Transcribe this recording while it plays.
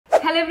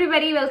Hello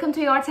everybody, welcome to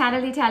your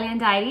channel Italian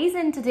Diaries,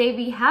 and today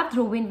we have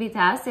Dhruvin with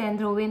us, and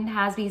Dhruvin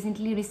has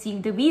recently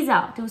received the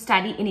visa to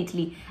study in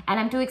Italy, and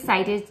I'm too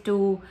excited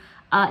to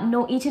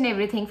know each and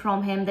everything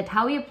from him, that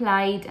how he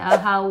applied,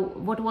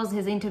 what was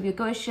his interview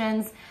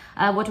questions,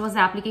 what was the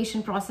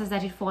application process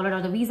that he followed,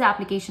 or the visa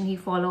application he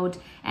followed,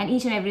 and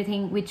each and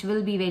everything which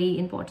will be very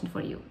important for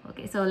you.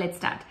 Okay, so let's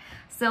start.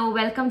 So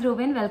welcome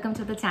Dhruvin, welcome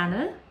to the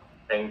channel.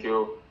 Thank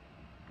you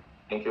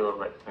for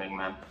welcoming,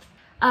 ma'am.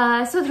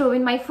 So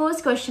Dhruvin, my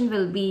first question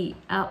will be,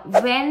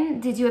 when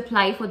did you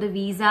apply for the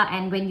visa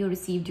and when you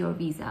received your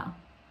visa?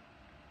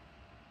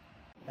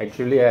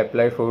 Actually, I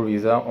applied for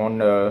visa on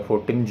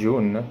 14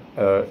 June.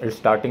 It's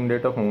starting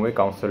date of Mumbai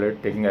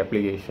Consulate taking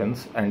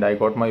applications, and I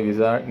got my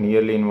visa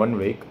nearly in 1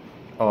 week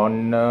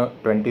on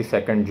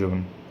 22nd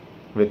June,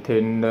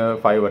 within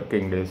 5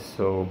 working days.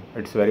 So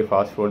it's very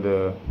fast for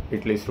the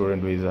Italy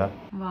student visa.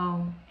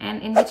 Wow.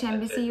 And in which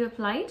embassy you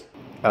applied?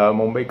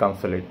 Mumbai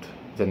Consulate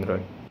General.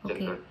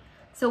 Okay.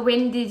 So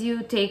when did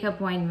you take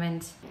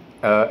appointment?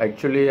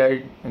 Actually,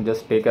 I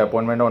just take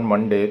appointment on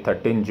Monday,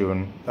 13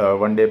 June,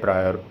 1 day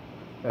prior,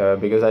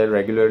 because I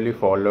regularly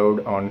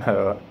followed on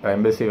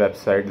embassy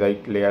website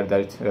like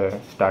that's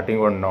starting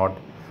or not.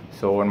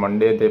 So on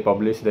Monday they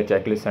publish the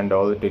checklist and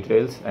all the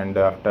details, and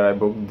after I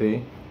book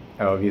the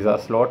visa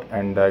slot,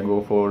 and I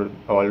go for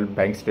all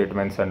bank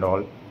statements and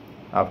all.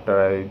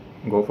 After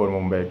I go for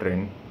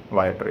Mumbai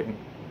via train.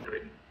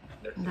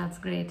 That's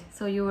great.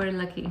 So you were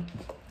lucky.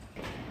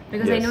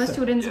 Because yes, I know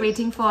students yes.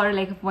 waiting for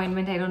like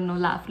appointment. I don't know,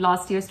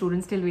 last year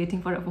students still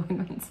waiting for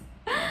appointments.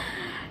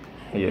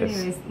 Yes.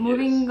 Anyways,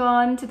 moving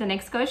on to the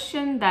next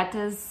question, that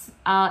is,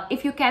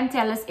 if you can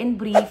tell us in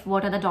brief,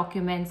 what are the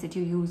documents that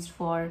you used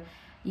for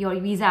your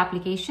visa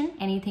application?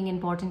 Anything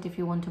important if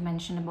you want to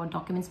mention about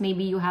documents?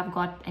 Maybe you have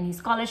got any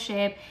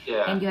scholarship,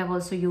 and you have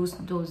also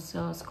used those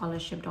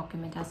scholarship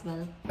document as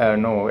well.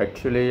 No,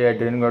 actually I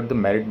didn't got the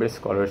merit-based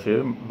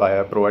scholarship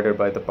provided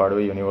by the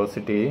Padua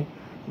University.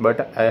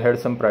 But I had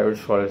some private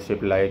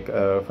scholarship like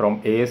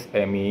from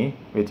ASME,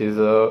 which is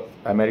a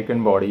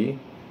American body.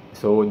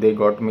 So they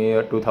got me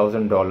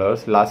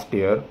 $2,000 last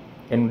year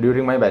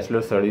during my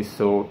bachelor studies.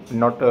 So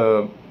not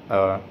a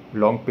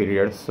long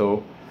period.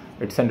 So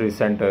it's a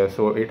recent.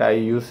 I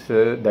use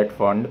that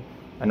fund,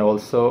 and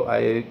also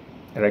I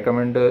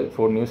recommend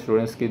for new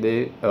students that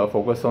they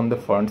focus on the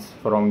funds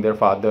from their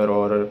father.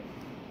 Or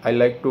I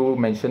like to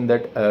mention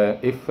that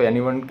if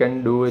anyone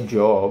can do a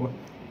job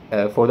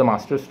for the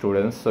master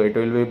students, so it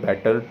will be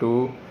better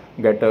to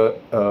get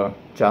a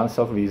chance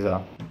of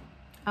visa.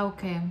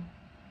 Okay.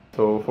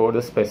 So for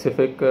the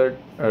specific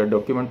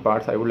document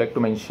parts, I would like to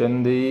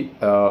mention the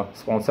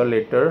sponsor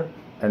letter,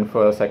 and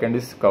for second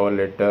is cover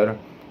letter.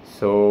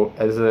 So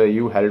as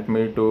you helped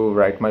me to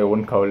write my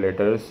own cover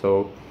letter,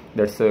 so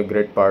that's a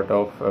great part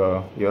of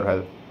your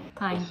help.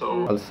 Thank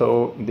you.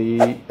 Also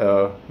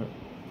the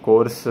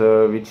course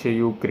which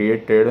you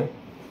created,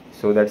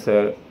 so that's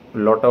a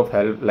lot of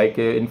help. Like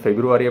in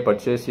February I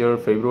purchased your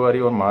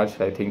February or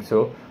March, I think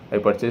so, I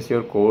purchased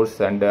your course,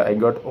 and I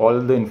got all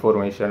the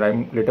information.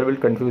 I'm little bit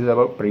confused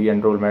about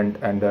pre-enrollment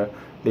and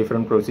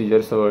different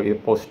procedures, so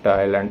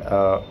Apostille and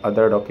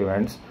other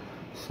documents.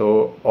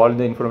 So all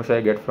the information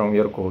I get from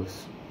your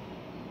course.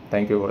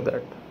 Thank you for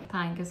that.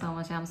 Thank you so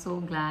much. I'm so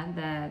glad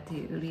that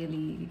you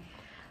really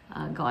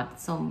got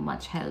so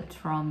much help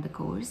from the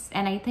course.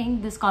 And I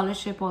think the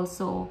scholarship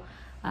also,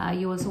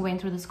 you also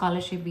went through the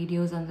scholarship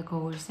videos on the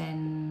course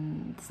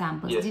and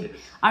samples. Yes,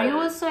 Are you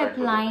also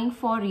applying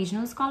for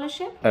regional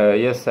scholarship?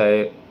 Yes,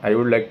 I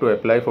would like to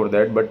apply for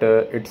that, but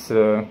it's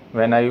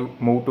when I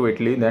move to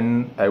Italy,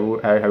 then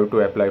I have to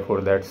apply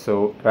for that.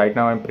 So right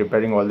now I'm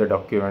preparing all the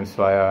documents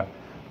via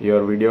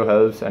your video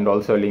helps, and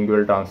also a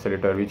lingual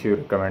translator which you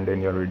recommend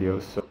in your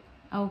videos. So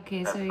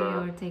okay, so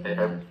you're taking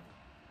help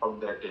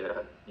of that,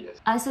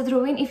 yes. So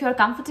Dhruvin, if you're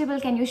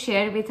comfortable, can you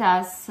share with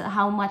us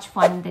how much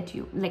fund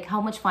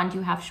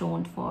you have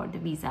shown for the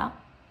visa?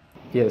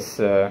 Yes,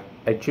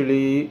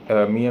 actually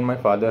me and my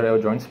father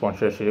have joint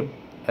sponsorship,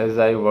 as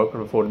I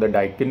work for the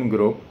Daikin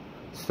group.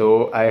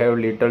 So I have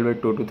little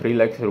bit 2 to 3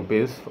 lakhs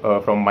rupees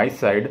from my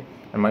side,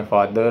 and my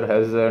father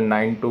has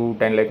 9 to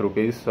 10 lakh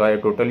rupees. So I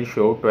totally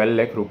show 12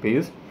 lakh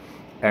rupees,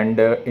 and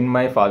in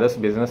my father's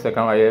business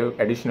account I have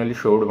additionally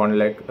showed 1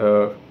 lakh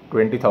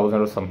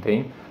 20,000 or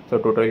something. So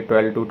totally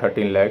 12 to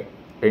 13 lakh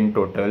in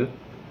total.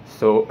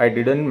 So I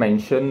didn't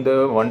mention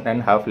the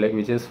 1.5 lakh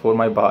which is for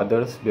my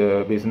father's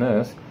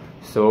business.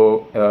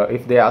 So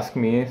if they ask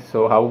me,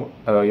 so how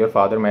your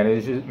father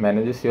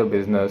manages your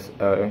business,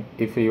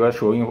 if you are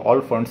showing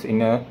all funds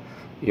in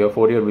your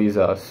 4-year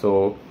visa,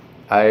 so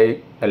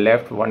I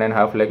left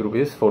 1.5 lakh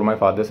rupees for my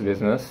father's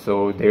business.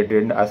 So they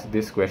didn't ask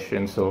this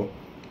question. So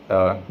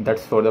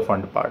that's for the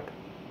fund part.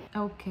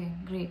 Okay,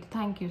 great.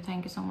 Thank you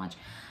so much.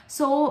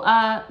 So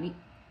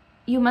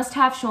you must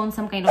have shown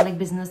some kind of like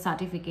business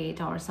certificate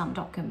or some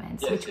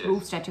documents which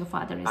proves that your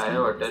father is. I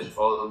have attached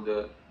all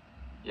the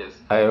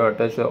I have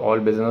attached all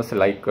business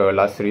like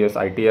last 3 years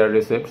ITR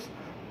receipts,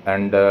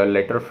 and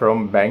letter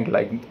from bank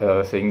like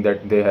saying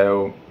that they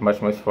have much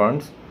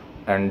funds,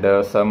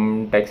 and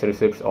some tax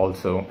receipts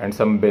also, and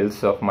some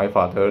bills of my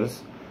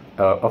father's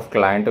of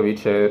client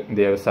which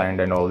they have signed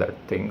and all that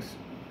things.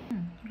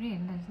 Great,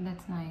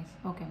 that's nice.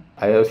 Okay.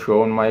 I have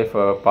shown my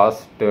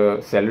past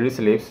salary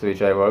slips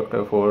which I worked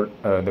for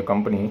the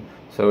company,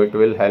 so it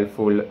will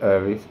helpful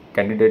if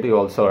candidate is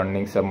also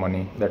earning some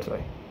money. That's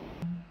why.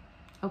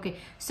 Okay,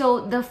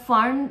 so the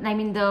fund, I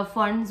mean the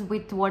funds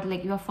with what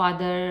like your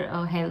father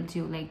helped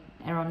you, like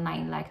around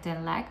 9 lakh,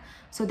 10 lakh.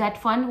 So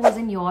that fund was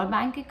in your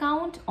bank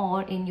account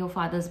or in your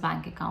father's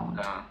bank account?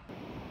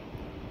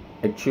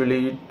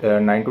 Actually,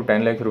 9 to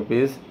 10 lakh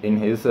rupees in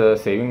his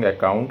saving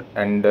account,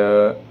 and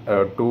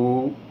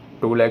 2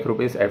 lakh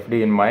rupees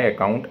FD in my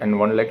account, and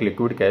 1 lakh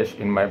liquid cash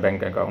in my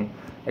bank account.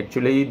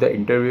 Actually, the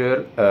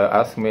interviewer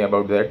asked me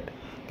about that,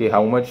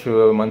 how much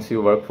months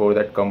you work for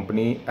that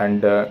company,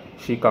 and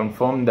she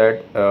confirmed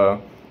that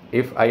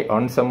if I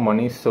earn some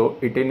money, so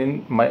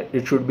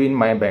it should be in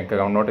my bank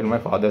account, not in my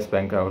father's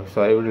bank account.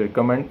 So I would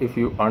recommend, if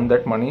you earn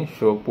that money,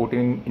 so put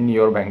in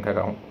your bank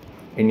account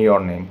in your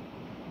name.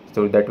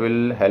 So that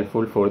will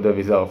helpful for the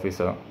visa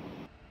officer.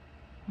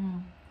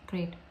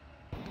 Great.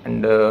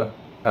 And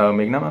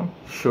Meghna ma'am,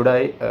 should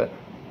I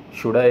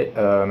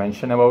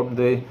mention about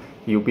the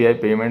UPI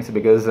payments,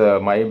 because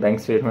my bank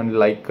statement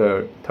like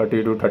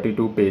 30 to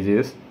 32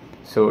 pages,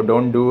 so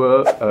don't do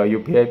a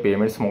UPI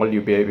payment, small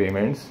UPI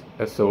payments,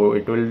 so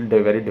it will be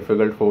very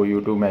difficult for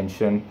you to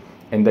mention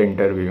in the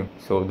interview.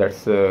 So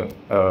that's a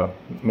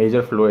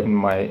major flaw in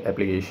my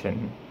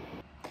application.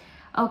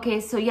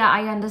 Okay, so yeah,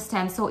 I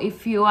understand. So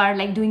if you are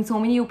like doing so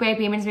many UPI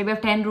payments, maybe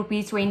of 10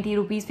 rupees, 20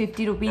 rupees,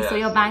 50 rupees, yes, so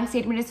your bank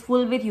statement is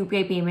full with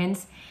UPI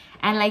payments,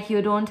 and like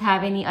you don't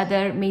have any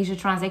other major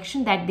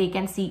transaction that they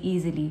can see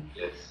easily.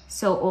 Yes.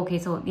 So okay,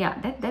 so yeah,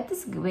 that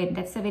is great.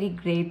 That's a very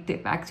great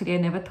tip. Actually, I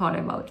never thought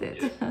about it.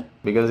 Yes.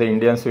 Because the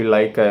Indians will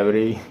like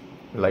every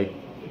like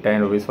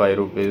 10 rupees, 5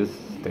 rupees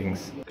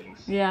things.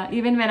 Yeah,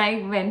 even when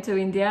I went to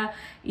India,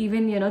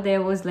 even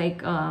there was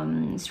like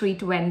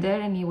street vendor,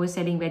 and he was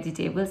selling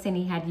vegetables, and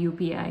he had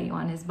UPI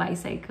on his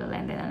bicycle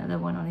and then another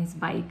one on his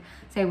bike.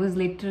 So I was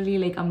literally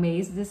like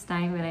amazed this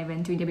time when I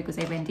went to India, because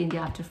I went to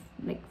India after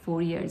like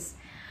 4 years.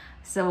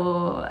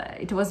 So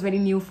it was very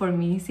new for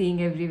me,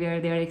 seeing everywhere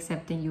they are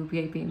accepting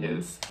UPI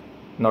payments. Yes.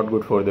 Not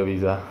good for the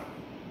visa.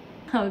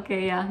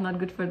 Okay, yeah, not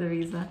good for the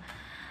visa.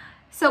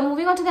 So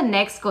moving on to the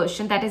next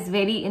question that is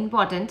very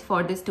important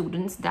for the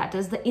students, that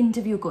is the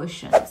interview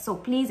question. So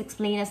please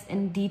explain us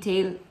in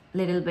detail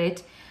little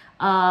bit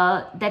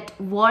that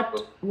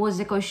what was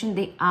the question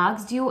they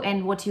asked you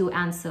and what you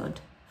answered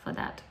for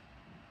that.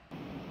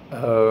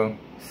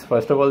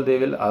 First of all, they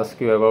will ask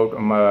you about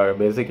my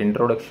basic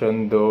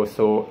introduction though.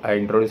 So I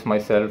introduce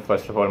myself,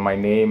 first of all, my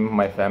name,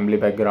 my family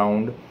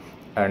background,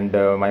 and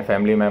my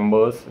family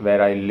members,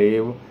 where I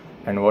live,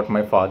 and what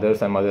my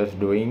fathers and mothers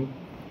doing,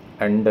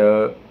 and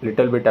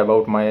little bit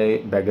about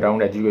my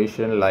background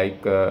education,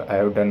 like I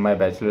have done my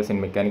bachelor's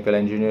in mechanical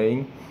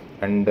engineering.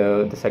 And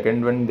the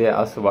second one, they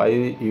ask why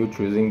you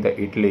choosing the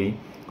Italy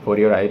for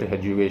your higher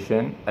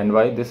education and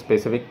why this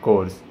specific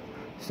course.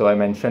 So I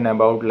mentioned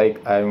about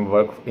like I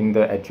work in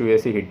the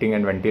HVAC heating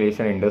and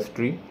ventilation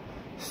industry,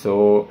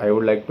 so I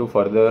would like to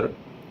further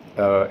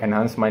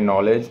enhance my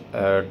knowledge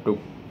to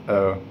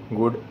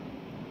good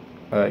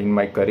in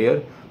my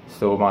career.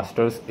 So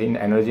masters in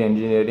energy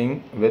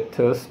engineering with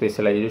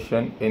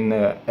specialization in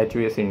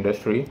HVAC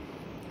industry,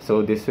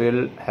 so this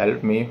will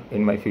help me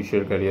in my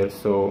future career.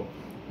 So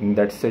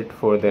that's it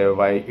for the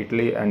why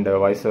Italy and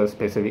why a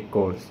specific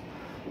course.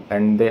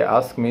 And they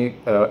ask me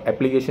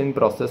application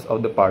process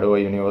of the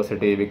Padova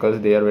University, because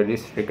they are very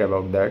strict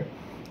about that.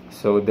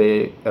 So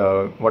they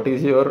what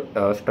is your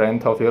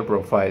strength of your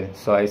profile?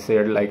 So I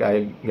said like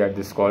I get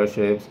the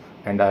scholarships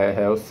and I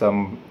have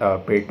some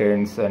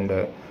patents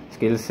and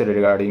skills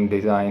regarding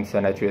designs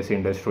and HVAC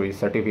industry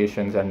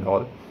certifications and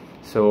all.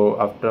 So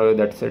after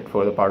that's it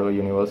for the Padova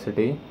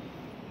University.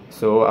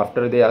 So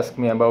after they asked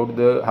me about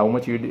the how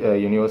much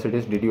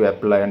universities did you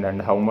apply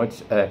and how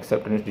much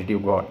acceptance did you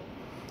got.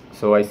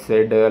 So I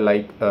said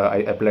I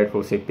applied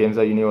for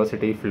Sapienza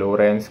University,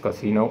 Florence,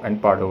 Cassino and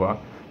Padova,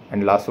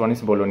 and last one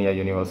is Bologna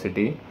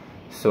University.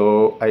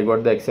 So I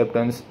got the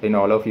acceptance in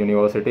all of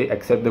university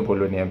except the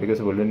Bologna, because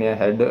Bologna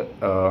had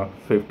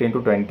 15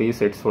 to 20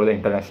 seats for the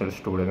international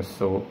students,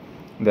 so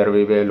there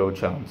will be a low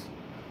chance.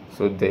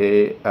 So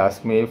they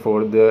asked me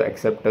for the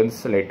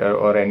acceptance letter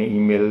or any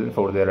email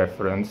for the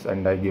reference,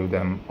 and I give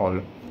them all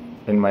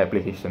in my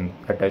application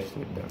attached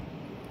with them.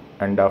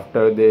 And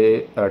after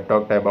they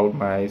talked about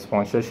my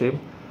sponsorship,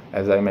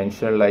 as I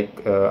mentioned, like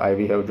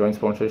we have joint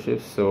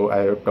sponsorships, so I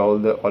have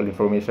told all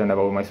information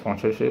about my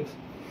sponsorships.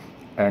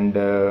 And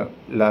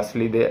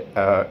lastly, they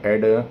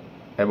add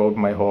about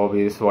my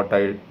hobbies, what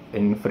I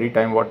in free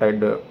time, what I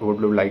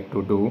would like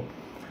to do,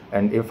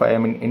 and if I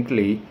am in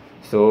Italy,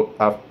 so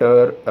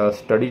after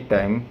study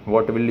time,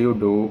 what will you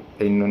do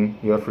in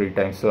your free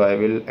time? So I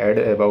will add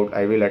about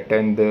I will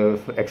attend the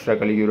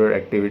extracurricular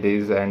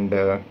activities and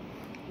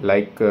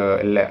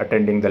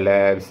attending the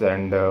labs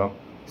and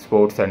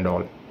sports and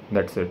all.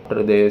 That's it.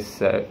 After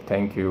this,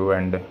 thank you,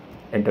 and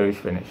interview is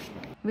finished.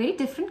 Very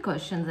different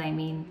questions, I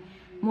mean.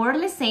 more or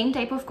less same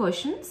type of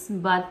questions,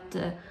 but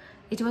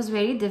it was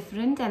very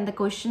different. And the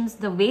questions,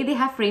 the way they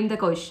have framed the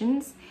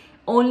questions,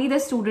 only the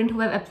student who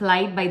have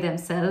applied by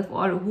themselves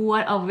or who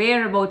are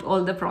aware about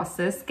all the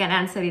process can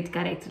answer it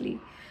correctly.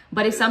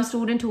 But if some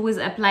student who is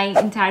applying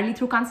entirely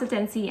through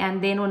consultancy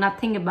and they know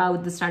nothing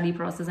about the study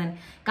process, and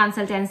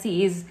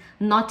consultancy is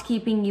not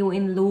keeping you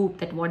in loop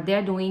that what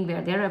they're doing,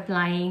 where they're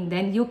applying,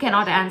 then you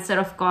cannot answer,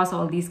 of course,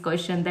 all these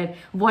questions that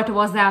what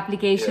was the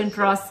application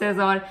process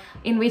or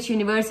in which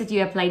university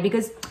you applied.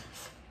 Because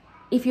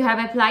if you have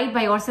applied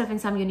by yourself in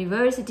some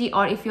university,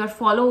 or if you're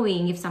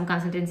following, if some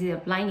consultancy is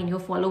applying and you're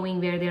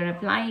following where they're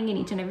applying in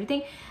each and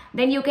everything,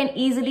 then you can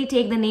easily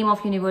take the name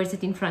of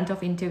university in front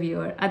of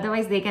interviewer.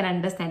 Otherwise, they can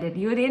understand it.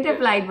 You didn't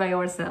apply by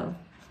yourself.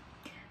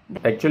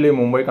 Actually,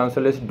 Mumbai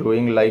Council is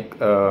doing like,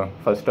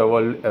 first of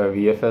all,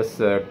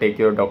 VFS take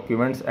your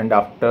documents, and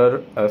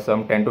after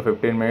some 10 to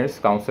 15 minutes,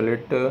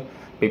 consulate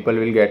people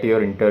will get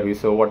your interview.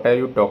 So what are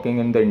you talking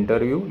in the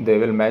interview? They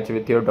will match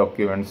with your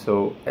documents.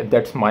 So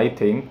that's my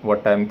thing,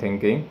 what I'm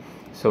thinking.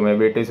 So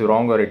maybe it is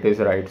wrong or it is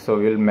right. So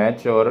we'll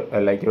match, or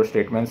like your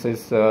statements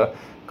is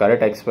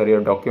correct as per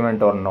your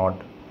document or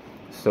not.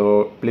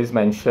 So please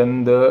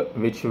mention the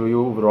which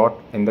you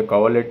wrote in the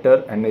cover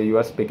letter and you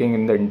are speaking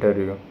in the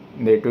interview.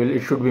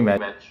 It should be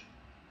matched.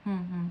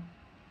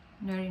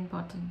 Very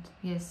important.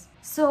 Yes.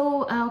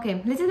 So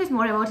okay, little bit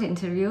more about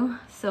interview.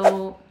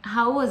 So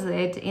how was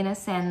it, in a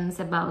sense,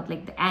 about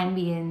like the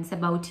ambience,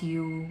 about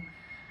you?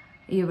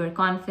 You were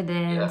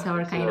confident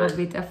or kind of a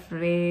bit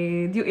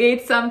afraid? You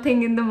ate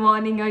something in the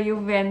morning or you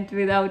went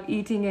without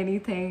eating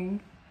anything?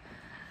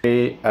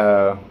 In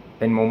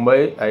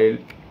Mumbai,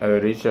 I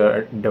reached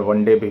the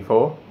one day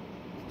before.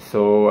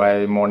 So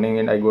morning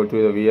and I go to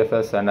the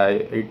VFS and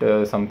I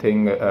eat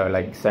something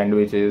like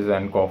sandwiches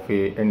and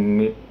coffee.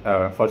 In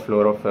first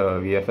floor of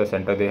VFS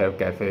center they have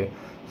cafe.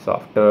 So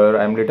after,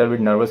 I'm little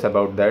bit nervous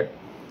about that,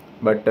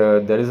 but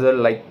there is a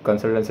like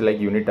consultancy like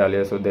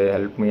Unitaly, so they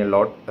helped me a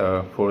lot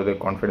for the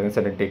confidence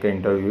and I take an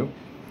interview.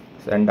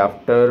 And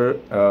after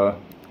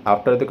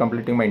the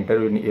completing my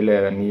interview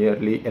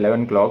nearly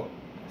 11 o'clock,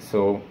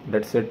 so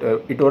that's it.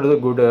 It was a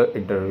good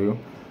interview,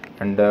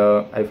 and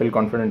I feel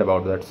confident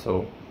about that.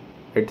 So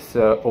its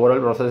overall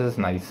process is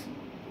nice,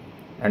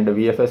 and the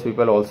VFS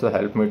people also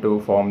helped me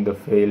to form the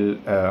fill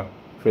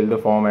the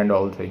form and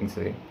all things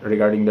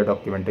regarding the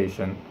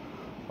documentation.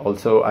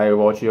 Also, I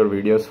watch your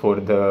videos for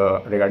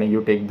the regarding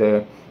you take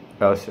the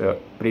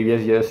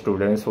previous year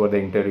students for the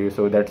interview,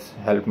 so that's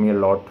helped me a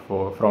lot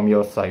from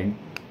your side.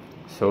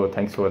 So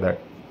thanks for that.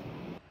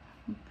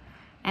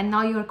 And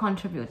now you're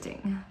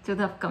contributing to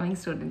the upcoming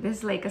student. This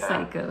is like a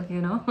cycle,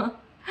 you know.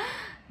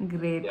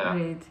 Great.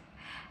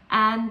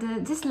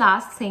 And just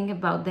last thing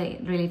about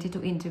related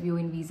to interview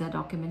in visa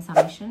document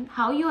submission,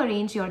 how you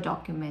arrange your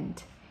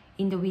document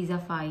in the visa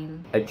file?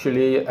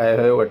 Actually, I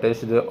have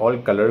attached all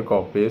color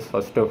copies.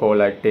 First of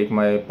all, I take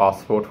my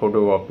passport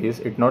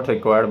photocopies. It's not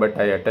required, but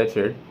I attach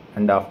it.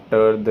 And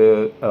after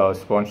the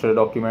sponsor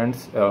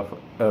documents,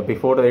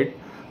 before it,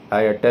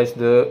 I attach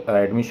the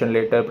admission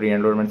letter,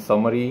 pre-enrollment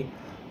summary,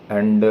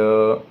 and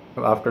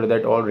after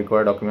that all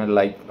required documents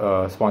like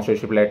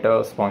sponsorship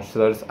letter,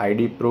 sponsors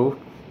ID proof.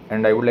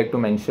 And I would like to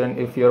mention,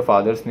 if your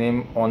father's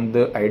name on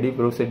the ID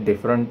proofs is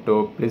different,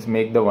 so please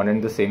make the one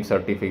and the same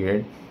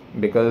certificate,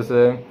 because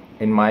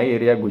in my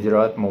area,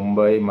 Gujarat,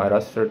 Mumbai,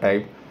 Maharashtra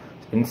type,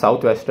 in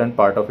southwestern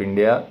part of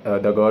India,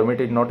 the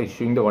government is not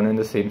issuing the one and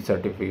the same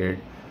certificate.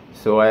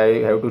 So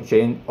I have to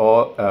change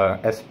all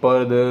as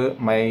per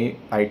my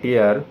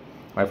ITR.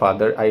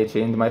 I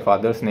changed my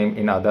father's name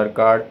in Aadhaar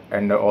card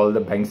and all the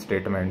bank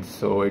statements.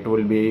 So it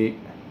will be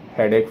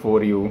headache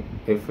for you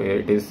if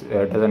it is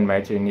doesn't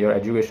match in your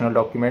educational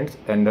documents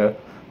and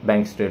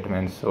bank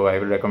statements. So I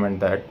will recommend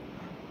that.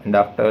 And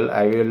after,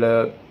 I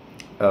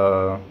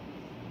will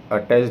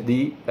attach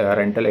the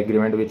rental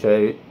agreement which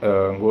I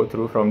go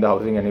through from the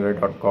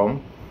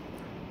housinganywhere.com,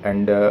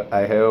 and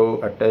I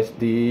have attached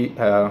the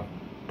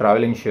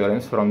travel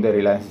insurance from the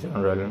Reliance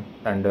General,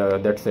 and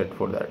that's it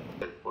for that.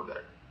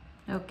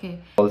 Okay.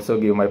 Also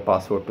give my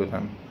passport to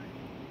them.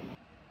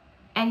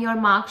 And your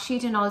mark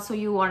sheet, and also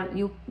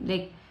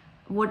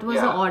what was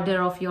the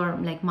order of your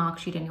mark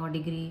sheet and your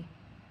degree?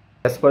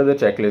 As per the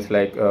checklist,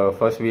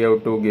 first we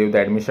have to give the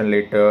admission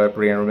letter,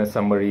 pre-enrollment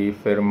summary,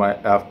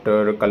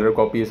 after color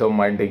copies of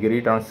my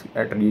degree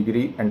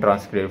and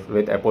transcript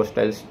with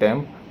apostille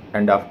stamp,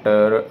 and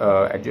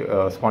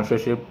after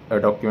sponsorship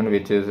document,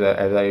 which is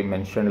as I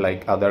mentioned,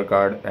 like Aadhaar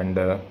card and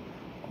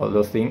all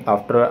those things.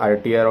 After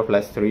RTR of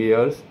last 3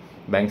 years,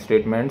 bank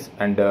statements,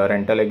 and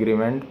rental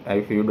agreement.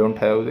 If you don't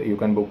have, you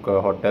can book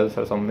hotels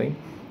or something.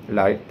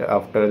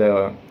 After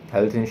the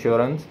health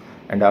insurance,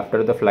 and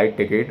after the flight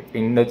ticket.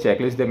 In the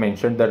checklist they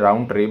mentioned the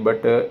round trip,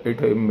 but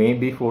it may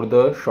be for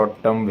the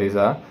short-term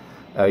visa.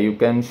 You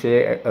can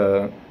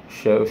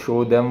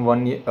show them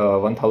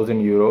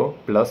 1,000 euro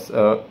plus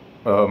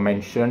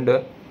mentioned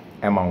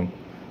amount.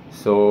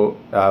 So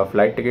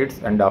flight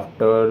tickets, and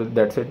after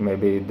that's it.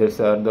 Maybe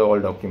these are the all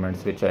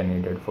documents which I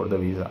needed for the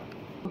visa.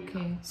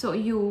 Okay, so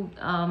you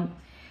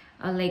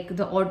like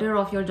the order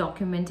of your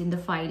document in the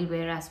file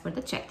were as per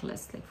the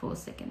checklist, like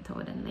first, second,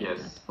 third, and like Yes.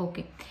 that.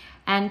 Okay.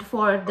 And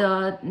for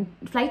the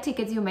flight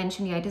tickets you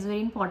mentioned, yeah, it is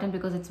very important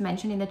because it's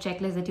mentioned in the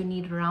checklist that you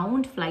need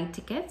round flight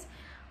tickets,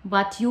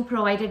 but you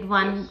provided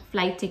one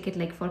flight ticket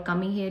like for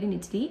coming here in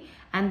Italy,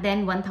 and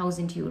then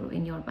 1,000 euro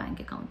in your bank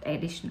account,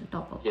 additional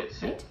top up,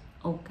 Yes. right?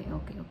 Okay.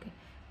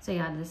 So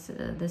yeah, this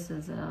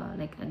is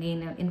like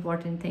again an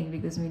important thing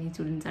because many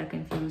students are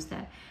confused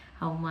that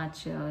how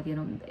much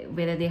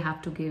whether they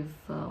have to give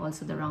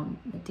also the round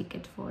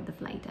ticket for the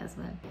flight as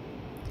well.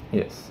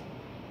 Yes.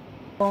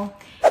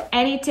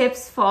 Any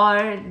tips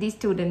for the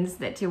students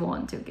that you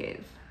want to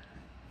give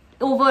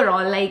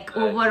overall, like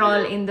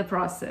overall in the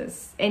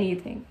process,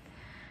 anything?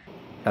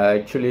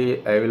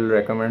 Actually, I will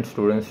recommend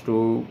students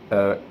to,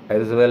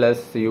 as well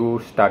as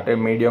you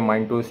made your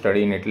mind to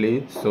study in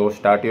Italy, so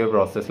start your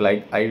process.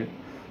 Like I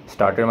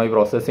started my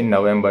process in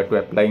November to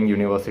applying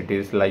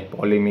universities like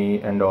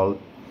Polyme and all,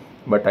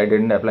 but I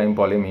didn't apply in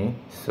Polyme.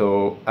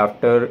 So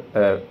after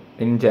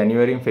in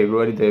January and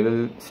February, they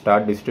will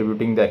start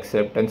distributing the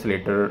acceptance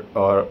letter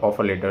or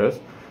offer letters.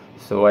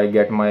 So I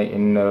get my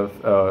in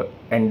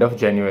end of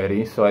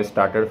January. So I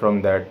started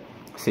from that,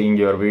 seeing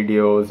your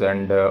videos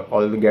and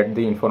all get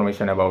the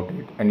information about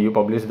it, and you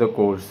publish the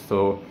course.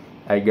 So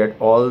I get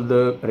all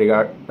the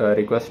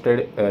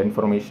requested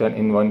information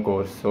in one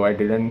course, so I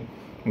didn't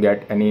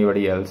get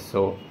anybody else.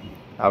 So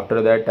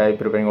after that I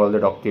preparing all the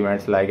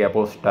documents like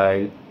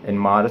apostille in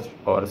March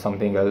or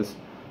something else,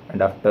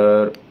 and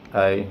after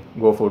I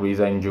go for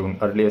visa in June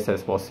earliest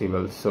as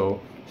possible. So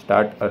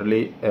start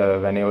early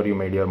whenever you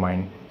made your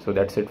mind. So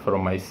that's it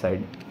from my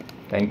side.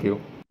 Thank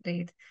you.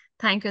 Great.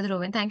 Thank you,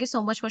 Dhruvin. Thank you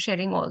so much for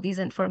sharing all these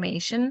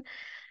information,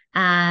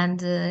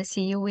 and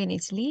see you in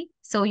Italy.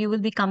 So you will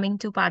be coming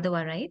to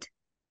Padua, right?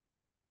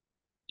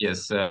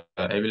 Yes, I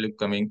will be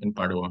coming in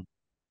Padua.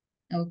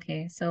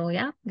 Okay. So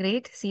yeah,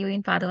 great. See you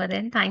in Padua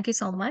then. Thank you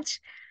so much.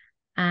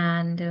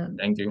 And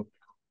Thank you.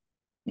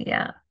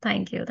 yeah,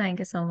 thank you. Thank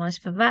you so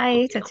much. Bye-bye.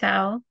 Okay. Ciao,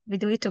 ciao. We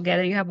do it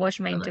together. You have watched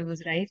my Bye-bye.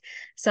 interviews, right?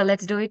 So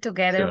let's do it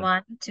together. Sure.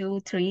 1, 2,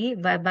 3.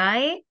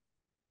 Bye-bye.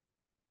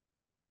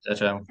 Ciao,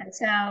 ciao.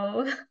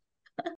 Ciao, ciao.